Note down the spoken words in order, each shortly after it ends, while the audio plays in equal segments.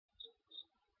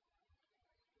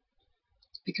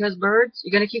Because birds?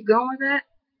 You gonna keep going with that?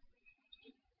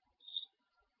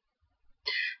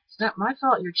 It's not my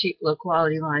fault you're cheap,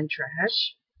 low-quality line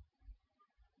trash.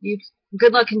 You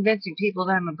good luck convincing people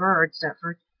that I'm a bird,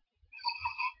 Stepford.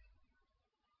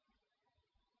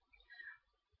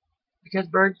 Because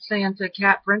birds say unto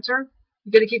cat printer?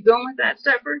 You gonna keep going with that,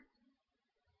 Stepford?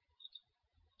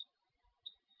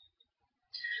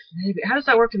 Maybe. How does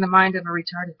that work in the mind of a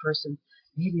retarded person?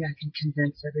 Maybe I can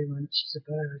convince everyone that she's a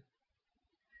bird.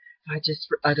 If I just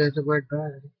utter the word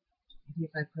bird. Maybe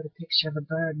if I put a picture of a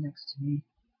bird next to me.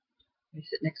 I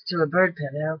sit next to a bird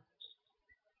pillow.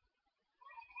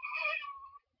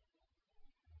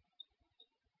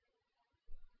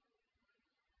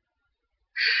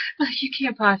 You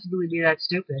can't possibly be that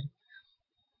stupid.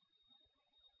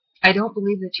 I don't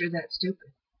believe that you're that stupid.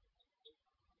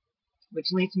 Which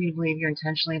leads me to believe you're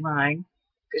intentionally lying.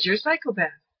 Because you're a psychopath.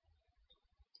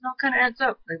 It all kind of adds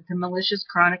up. The malicious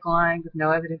chronic lying with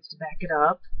no evidence to back it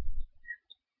up.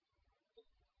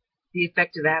 The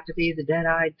effective apathy, the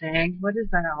dead-eyed thing. What is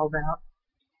that all about?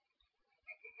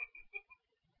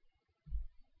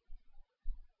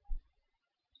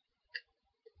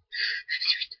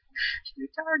 It's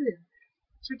retarded.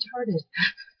 It's retarded.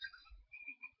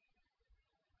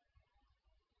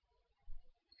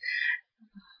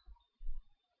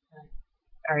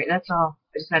 Alright, that's all.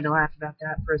 I just had to laugh about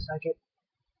that for a second.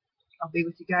 I'll be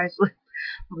with you guys a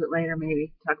little bit later,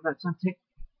 maybe. Talk about something.